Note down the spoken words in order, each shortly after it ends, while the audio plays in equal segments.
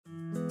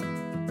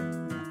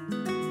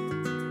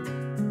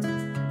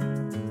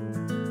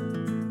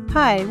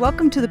Hi,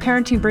 welcome to the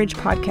Parenting Bridge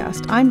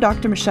podcast. I'm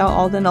Dr. Michelle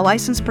Alden, a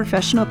licensed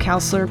professional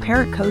counselor,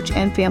 parent coach,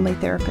 and family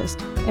therapist,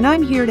 and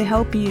I'm here to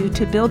help you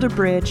to build a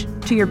bridge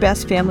to your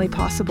best family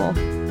possible.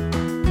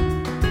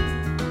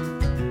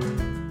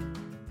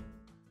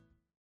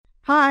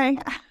 Hi.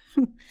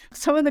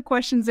 Some of the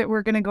questions that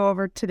we're going to go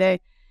over today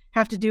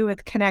have to do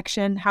with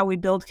connection, how we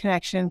build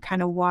connection,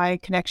 kind of why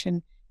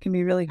connection can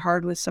be really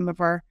hard with some of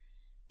our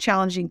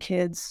challenging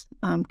kids,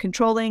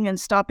 controlling and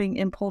stopping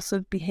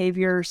impulsive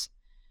behaviors.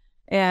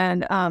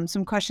 And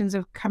some questions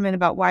have come in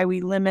about why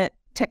we limit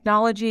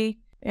technology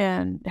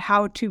and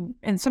how to,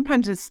 and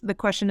sometimes the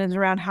question is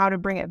around how to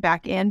bring it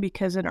back in,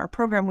 because in our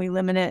program we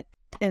limit it.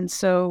 And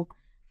so,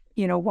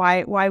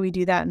 why we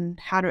do that and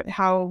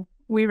how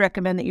we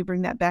recommend that you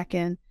bring that back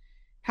in,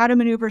 how to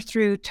maneuver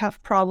through tough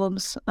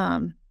problems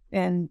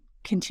and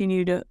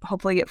continue to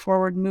hopefully get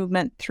forward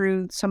movement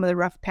through some of the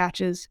rough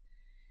patches.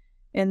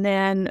 And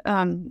then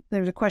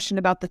there's a question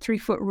about the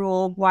 3-foot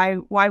rule,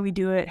 why we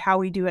do it, how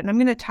we do it. And I'm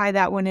going to tie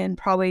that one in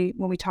probably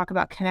when we talk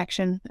about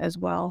connection as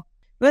well.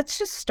 Let's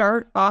just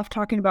start off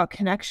talking about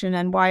connection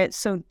and why it's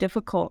so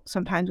difficult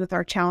sometimes with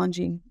our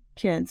challenging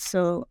kids.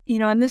 So,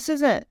 and this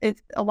is a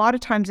lot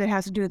of times it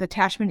has to do with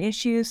attachment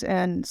issues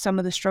and some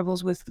of the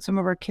struggles with some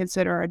of our kids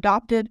that are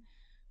adopted.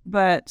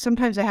 But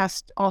sometimes it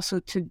has also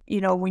to,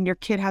 when your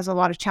kid has a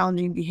lot of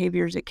challenging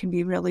behaviors, it can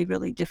be really,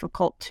 really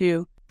difficult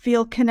to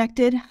feel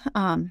connected.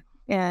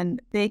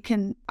 And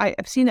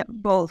I've seen it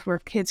both, where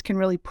kids can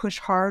really push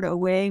hard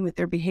away with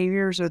their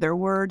behaviors or their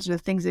words or the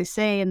things they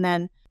say, and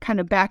then kind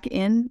of back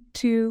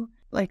into,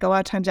 like a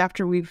lot of times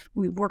after we've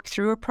worked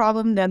through a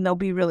problem, then they'll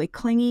be really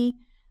clingy.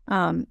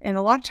 And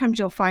a lot of times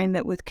you'll find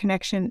that with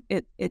connection,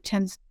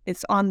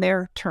 it's on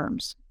their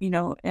terms,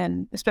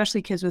 and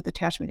especially kids with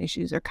attachment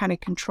issues, they're kind of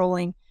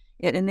controlling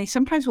it. And they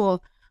sometimes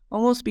will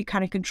almost be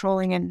kind of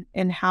controlling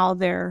in how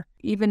they're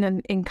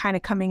even in kind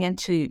of coming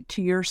into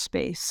your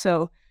space.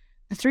 So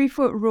the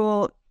 3-foot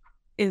rule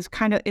is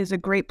a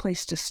great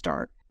place to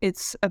start.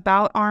 It's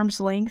about arm's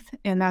length,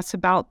 and that's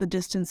about the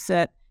distance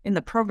that in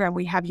the program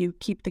we have you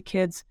keep the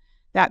kids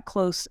that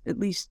close, at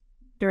least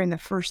during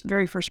the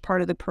very first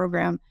part of the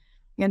program.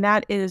 And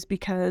that is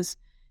because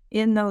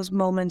in those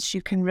moments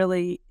you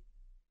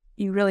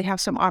really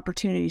have some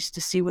opportunities to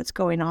see what's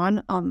going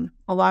on.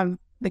 A lot of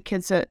the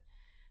kids that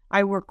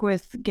I work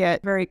with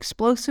get very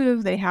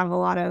explosive. They have a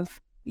lot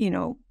of,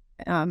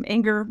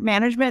 anger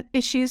management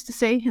issues, to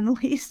say in the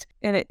least.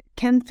 And it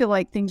can feel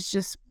like things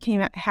just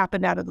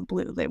happened out of the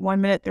blue. Like 1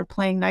 minute they're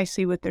playing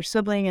nicely with their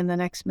sibling, and the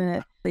next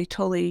minute they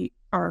totally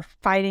are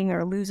fighting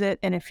or lose it.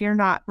 And if you're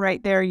not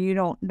right there, you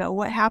don't know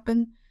what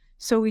happened.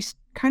 So we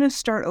kind of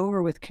start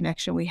over with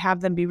connection. We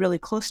have them be really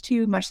close to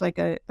you, much like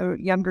a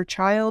younger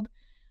child.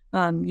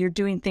 You're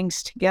doing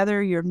things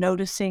together. You're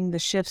noticing the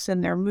shifts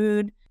in their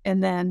mood.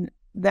 And then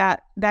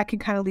that can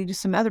kind of lead to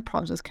some other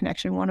problems with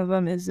connection. One of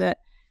them is that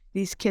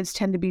these kids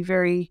tend to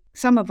be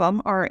some of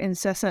them are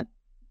incessant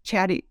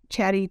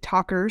chatty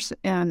talkers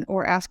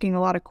or asking a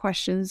lot of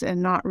questions,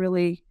 and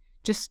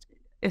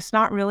it's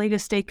not really to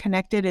stay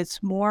connected.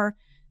 It's more,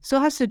 still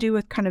has to do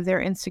with kind of their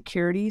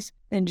insecurities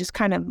and just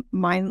kind of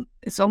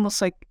it's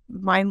almost like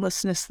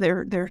mindlessness.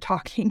 They're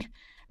talking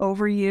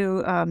over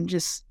you,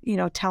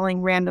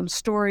 telling random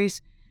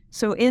stories.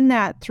 So in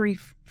that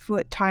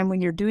 3-foot time when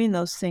you're doing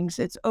those things,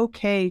 it's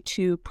okay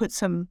to put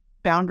some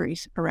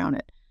boundaries around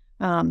it.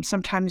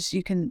 Sometimes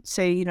you can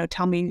say,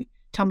 tell me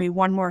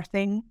one more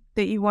thing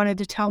that you wanted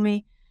to tell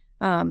me,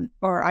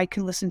 or I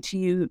can listen to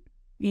you,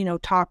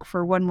 talk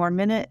for 1 more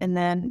minute, and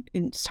then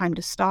it's time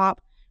to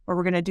stop, or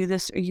we're going to do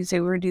this, or you can say,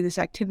 we're going to do this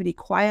activity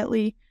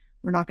quietly.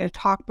 We're not going to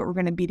talk, but we're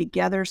going to be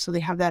together. So they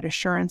have that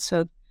assurance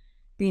of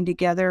being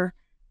together.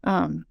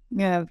 I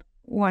have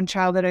one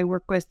child that I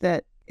work with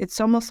that it's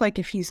almost like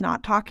if he's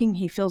not talking,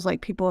 he feels like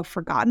people have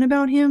forgotten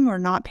about him or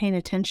not paying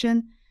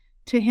attention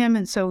to him.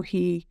 And so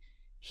he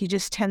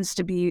just tends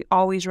to be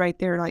always right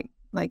there,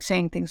 like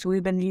saying things. So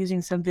we've been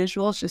using some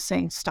visuals, just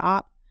saying,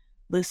 stop,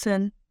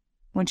 listen,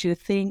 I want you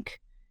to think,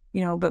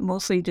 but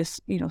mostly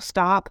just,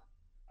 stop,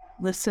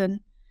 listen,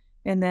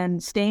 and then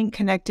staying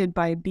connected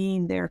by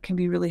being there can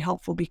be really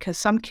helpful, because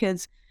some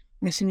kids,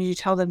 as soon as you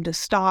tell them to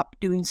stop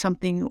doing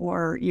something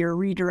or you're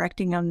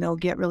redirecting them, they'll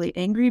get really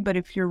angry. But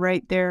if you're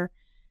right there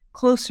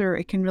closer,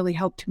 it can really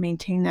help to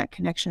maintain that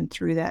connection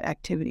through that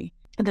activity.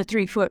 And the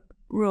 3-foot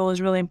rule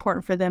is really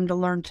important for them to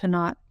learn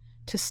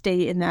to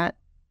stay in that,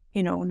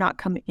 not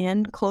come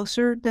in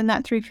closer than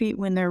that 3 feet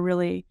when they're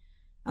really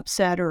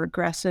upset or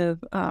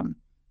aggressive.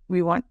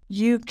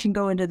 You can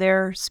go into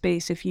their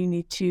space if you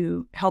need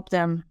to help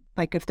them,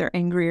 like if they're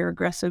angry or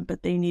aggressive,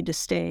 but they need to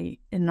stay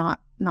and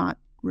not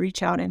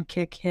reach out and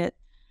kick, hit,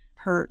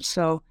 hurt.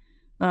 So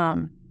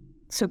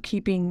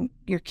keeping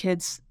your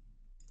kids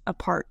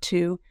apart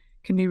too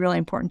can be really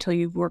important until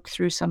you've worked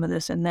through some of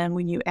this. And then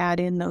when you add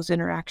in those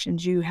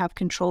interactions, you have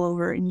control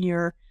over, and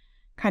you're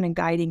kind of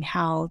guiding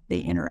how they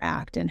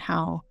interact and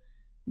how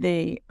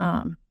they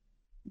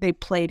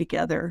play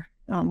together.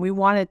 We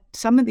wanted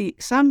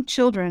some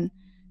children,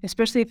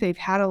 especially if they've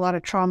had a lot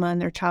of trauma in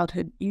their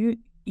childhood, you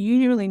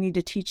really need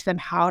to teach them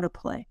how to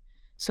play.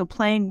 So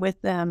playing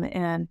with them,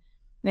 and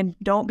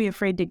don't be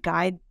afraid to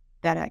guide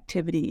that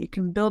activity. You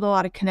can build a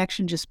lot of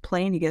connection just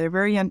playing together.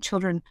 Very young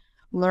children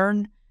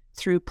learn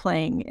through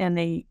playing, and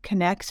they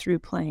connect through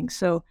playing.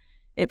 So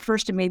at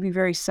first it may be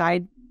very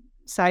side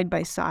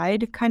by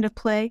side kind of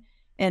play,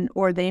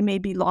 or they may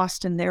be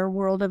lost in their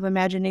world of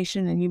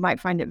imagination, and you might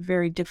find it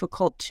very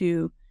difficult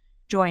to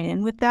join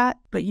in with that.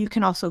 But you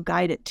can also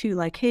guide it too,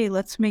 like, hey,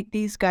 let's make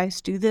these guys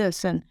do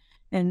this,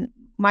 and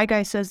my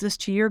guy says this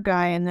to your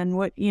guy, and then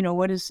what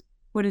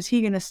is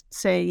he going to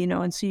say,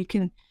 and so you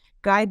can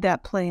guide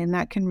that play, and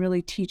that can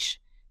really teach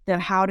them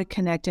how to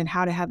connect and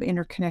how to have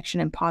interconnection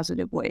in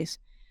positive ways.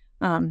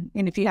 And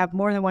if you have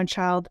more than one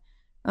child,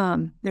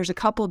 there's a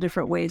couple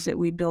different ways that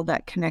we build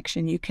that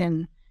connection. You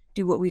can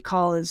do what we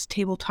call as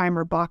table time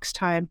or box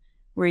time,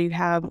 where you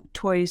have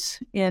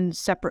toys in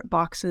separate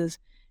boxes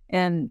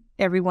and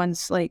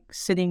everyone's like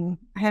sitting.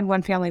 I had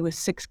one family with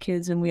 6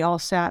 kids, and we all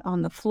sat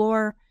on the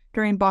floor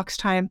during box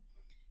time,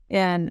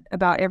 and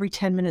about every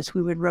 10 minutes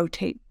we would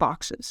rotate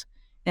boxes.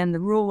 And the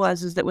rule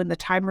is that when the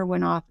timer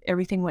went off,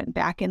 everything went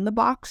back in the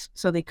box.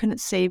 So they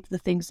couldn't save the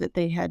things that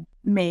they had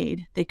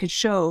made. They could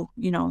show,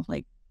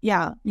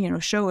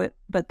 show it,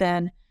 but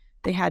then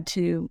they had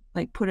to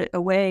like put it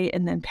away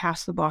and then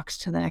pass the box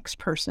to the next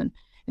person.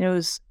 And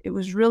it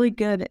was really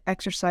good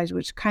exercise,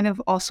 which kind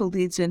of also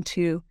leads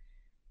into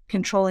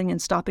controlling and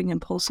stopping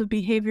impulsive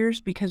behaviors,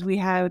 because we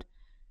had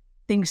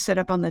things set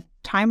up on the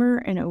timer,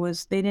 and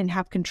they didn't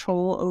have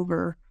control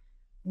over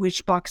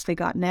which box they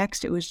got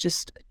next. It was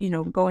just,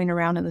 going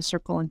around in the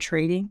circle and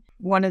trading.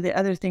 One of the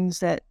other things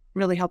that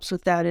really helps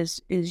with that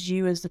is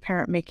you as the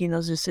parent making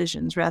those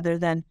decisions, rather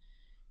than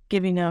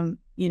giving them,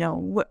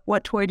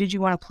 what toy did you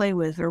want to play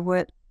with, or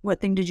what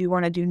thing did you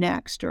want to do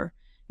next, or,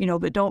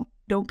 but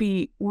don't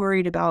be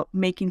worried about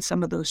making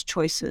some of those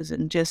choices,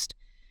 and just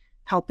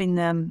helping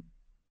them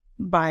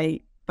by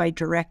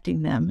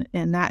directing them.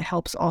 And that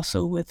helps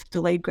also with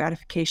delayed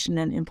gratification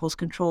and impulse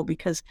control,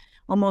 because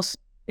almost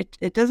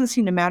it doesn't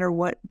seem to matter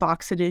what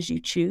box it is you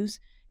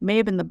choose. It may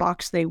have been the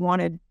box they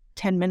wanted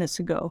 10 minutes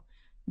ago,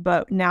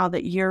 but now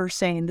that you're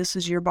saying this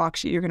is your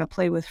box that you're going to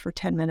play with for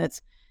 10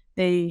 minutes,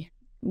 they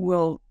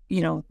will,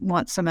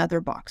 want some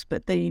other box,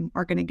 but they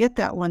are going to get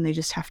that one. They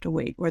just have to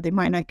wait, or they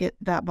might not get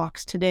that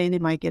box today. They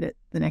might get it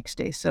the next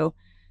day. So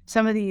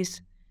some of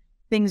these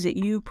things that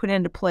you put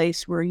into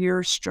place where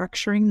you're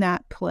structuring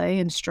that play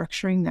and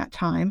structuring that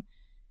time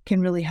can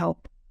really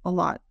help a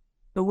lot.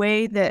 The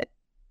way that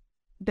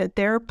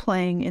they're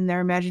playing in their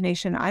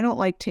imagination, I don't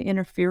like to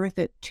interfere with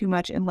it too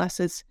much unless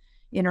it's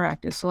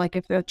interactive. So like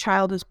if the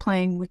child is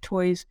playing with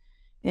toys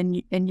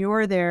and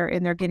you're there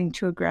and they're getting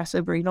too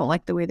aggressive, or you don't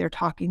like the way they're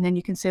talking, then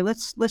you can say,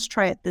 let's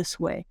try it this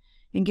way,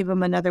 and give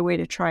them another way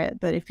to try it.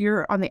 But if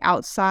you're on the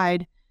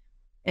outside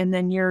and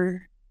then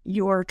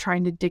you're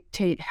trying to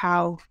dictate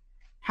how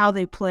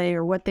they play,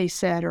 or what they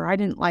said, or I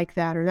didn't like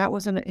that, or that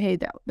wasn't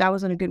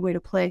a good way to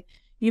play,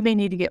 you may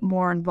need to get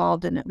more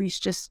involved, and at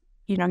least just,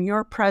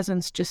 your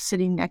presence just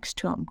sitting next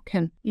to them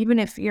can, even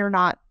if you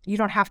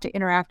don't have to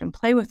interact and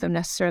play with them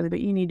necessarily,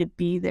 but you need to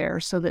be there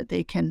so that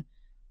they can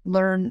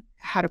learn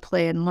how to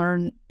play and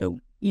learn,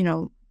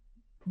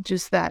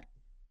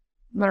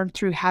 learn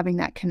through having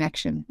that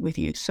connection with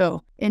you.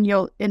 So, and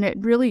it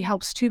really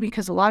helps too,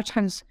 because a lot of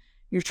times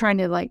you're trying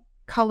to like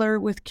color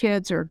with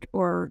kids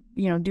or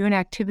do an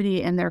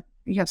activity, and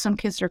you have some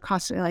kids that are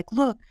constantly like,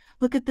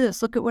 look at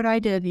this, look at what I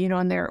did,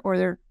 and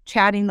they're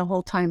chatting the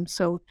whole time.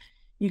 So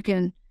you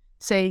can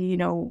say, I'm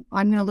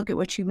going to look at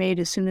what you made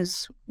as soon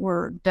as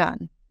we're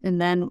done,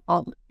 and then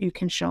you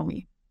can show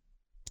me,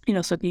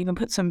 so you can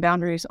put some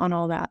boundaries on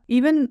all that.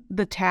 Even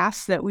the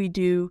tasks that we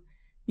do,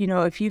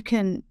 if you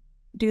can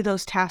do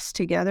those tasks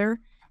together,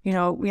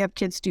 we have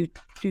kids do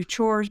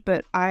chores,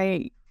 but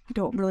I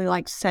don't really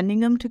like sending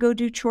them to go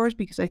do chores,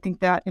 because I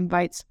think that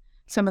invites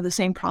some of the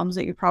same problems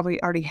that you're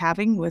probably already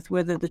having with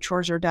whether the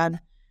chores are done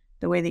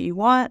the way that you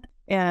want,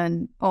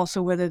 and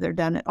also whether they're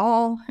done at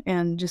all,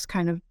 and just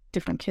kind of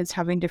different kids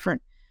having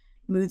different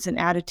moods and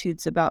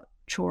attitudes about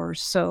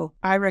chores. So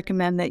I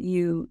recommend that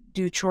you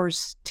do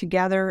chores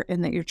together,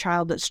 and that your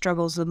child that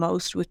struggles the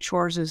most with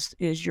chores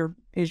is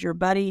your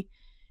buddy,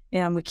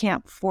 and we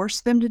can't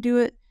force them to do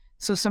it.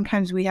 So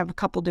sometimes we have a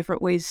couple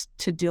different ways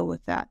to deal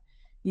with that.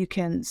 You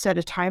can set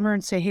a timer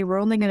and say, hey, we're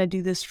only going to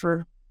do this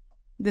for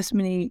this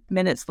many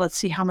minutes. Let's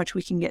see how much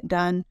we can get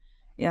done.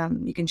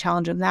 You can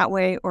challenge them that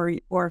way,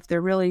 or if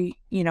they're really,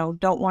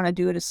 don't want to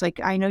do it, it's like,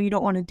 I know you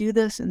don't want to do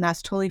this, and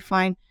that's totally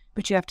fine,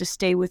 but you have to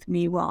stay with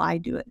me while I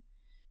do it.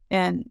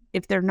 And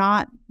if they're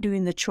not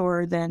doing the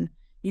chore, then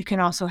you can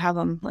also have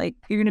them like,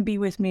 you're going to be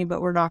with me,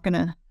 but we're not going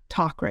to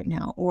talk right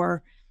now.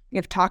 Or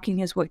if talking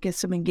is what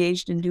gets them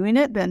engaged in doing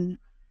it, then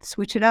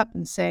switch it up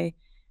and say,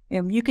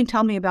 you can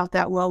tell me about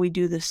that while we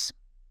do this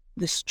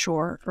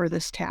chore or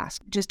this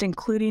task. Just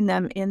including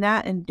them in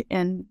that,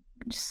 and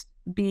just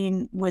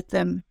being with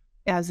them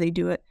as they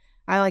do it.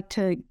 I like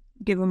to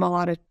give them a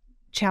lot of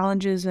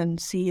challenges and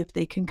see if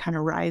they can kind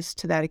of rise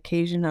to that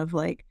occasion of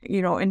like,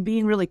 and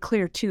being really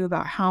clear too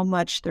about how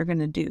much they're going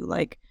to do.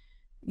 Like,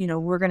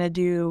 we're going to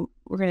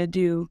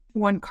do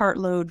 1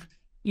 cartload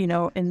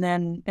and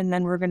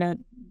then we're going to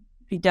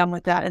be done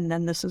with that. And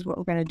then this is what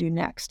we're going to do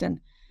next.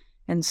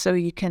 And so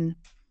you can,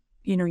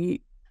 you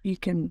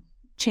can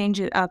change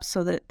it up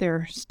so that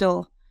they're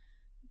still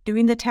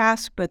doing the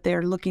task, but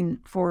they're looking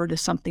forward to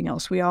something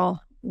else. We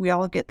all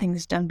get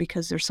things done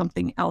because there's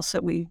something else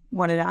that we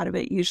wanted out of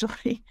it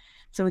usually.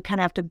 So we kind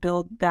of have to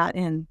build that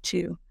in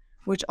too,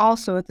 which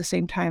also at the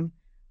same time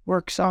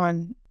works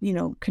on,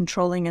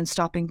 controlling and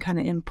stopping kind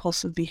of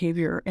impulsive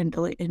behavior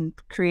and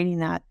creating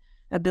that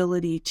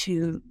ability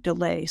to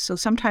delay. So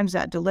sometimes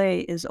that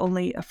delay is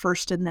only a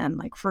first and then,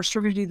 like first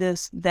we're going to do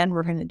this, then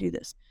we're going to do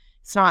this.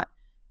 It's not,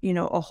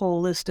 a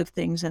whole list of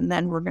things and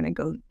then we're going to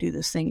go do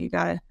this thing. You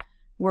got to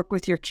work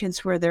with your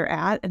kids where they're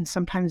at. And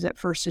sometimes at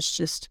first it's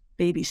just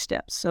baby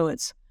steps. So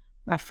it's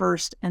a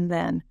first and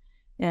then,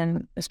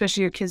 and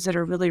especially your kids that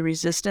are really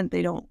resistant,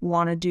 they don't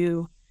want to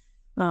do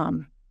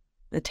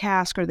the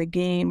task or the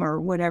game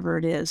or whatever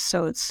it is.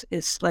 So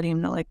it's letting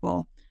them know, like,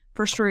 well,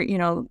 first we're,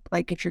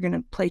 like if you're going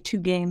to play 2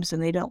 games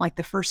and they don't like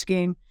the first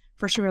game,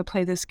 first we're going to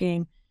play this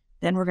game,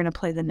 then we're going to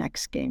play the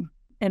next game.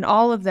 And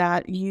all of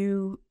that,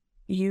 you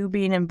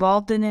being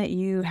involved in it,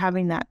 you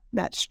having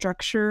that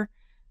structure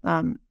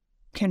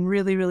can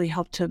really, really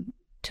help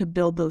to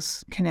build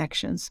those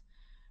connections.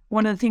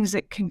 One of the things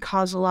that can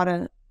cause a lot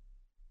of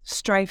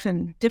strife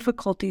and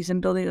difficulties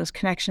in building those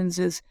connections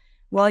is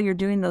while you're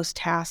doing those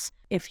tasks,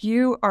 if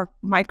you are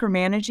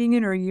micromanaging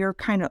it or you're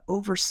kind of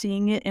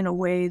overseeing it in a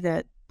way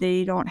that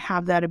they don't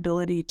have that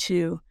ability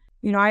to,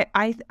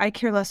 I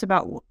care less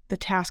about the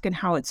task and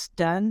how it's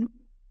done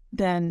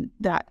than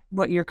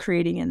what you're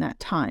creating in that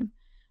time.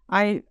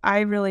 I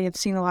really have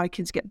seen a lot of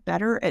kids get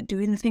better at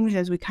doing the things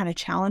as we kind of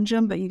challenge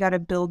them, but you got to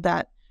build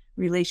that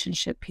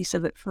relationship piece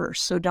of it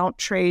first. So don't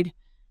trade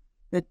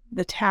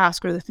the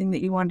task or the thing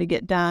that you wanted to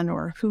get done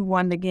or who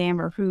won the game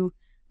or who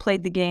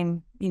played the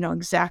game,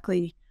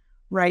 exactly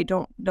right.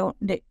 Don't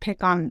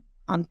pick on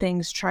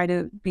things. Try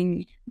to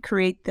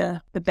create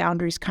the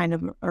boundaries kind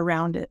of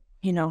around it,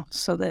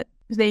 so that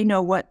they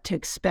know what to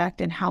expect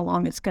and how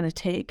long it's going to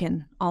take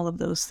and all of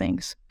those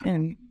things,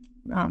 and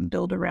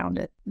build around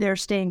it. They're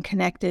staying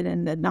connected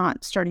and they're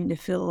not starting to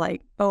feel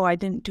like, oh, I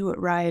didn't do it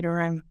right,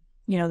 or I'm,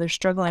 they're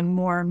struggling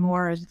more and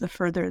more as the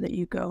further that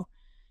you go.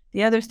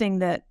 The other thing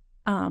that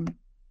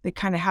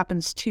kind of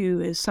happens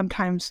too is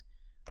sometimes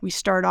we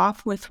start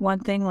off with one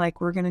thing, like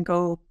we're going to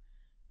go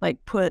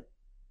like put,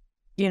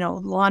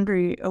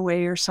 laundry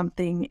away or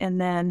something.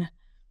 And then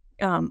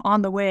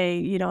on the way,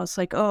 it's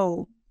like,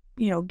 oh,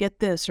 get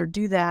this or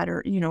do that,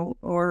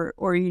 or,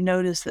 or you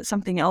notice that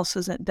something else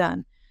isn't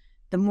done.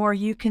 The more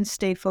you can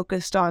stay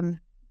focused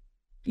on,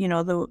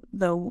 the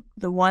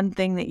one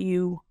thing that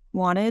you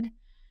wanted,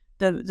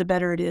 the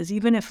better it is.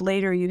 Even if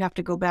later you have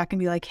to go back and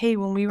be like, hey,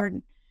 when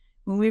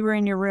we were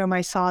in your room,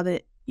 I saw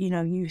that,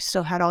 you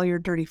still had all your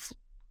dirty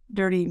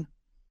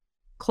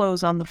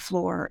clothes on the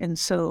floor. And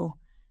so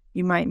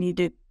you might need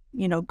to,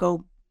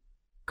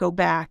 go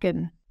back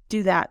and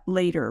do that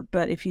later.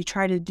 But if you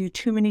try to do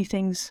too many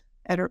things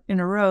in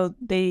a row,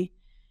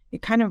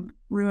 it kind of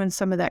ruins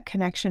some of that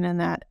connection and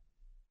that,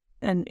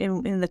 and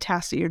in the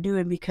task that you're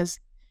doing, because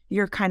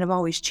you're kind of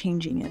always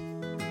changing it.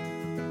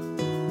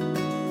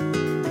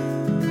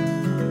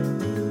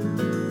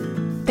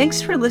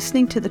 Thanks for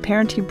listening to the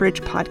Parenting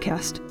Bridge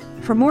podcast.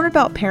 For more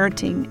about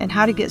parenting and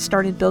how to get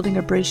started building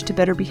a bridge to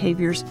better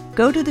behaviors,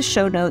 go to the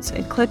show notes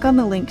and click on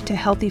the link to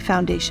Healthy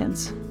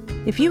Foundations.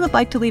 If you would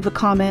like to leave a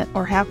comment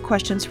or have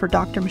questions for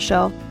Dr.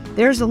 Michelle,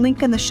 there's a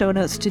link in the show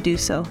notes to do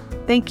so.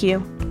 Thank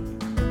you.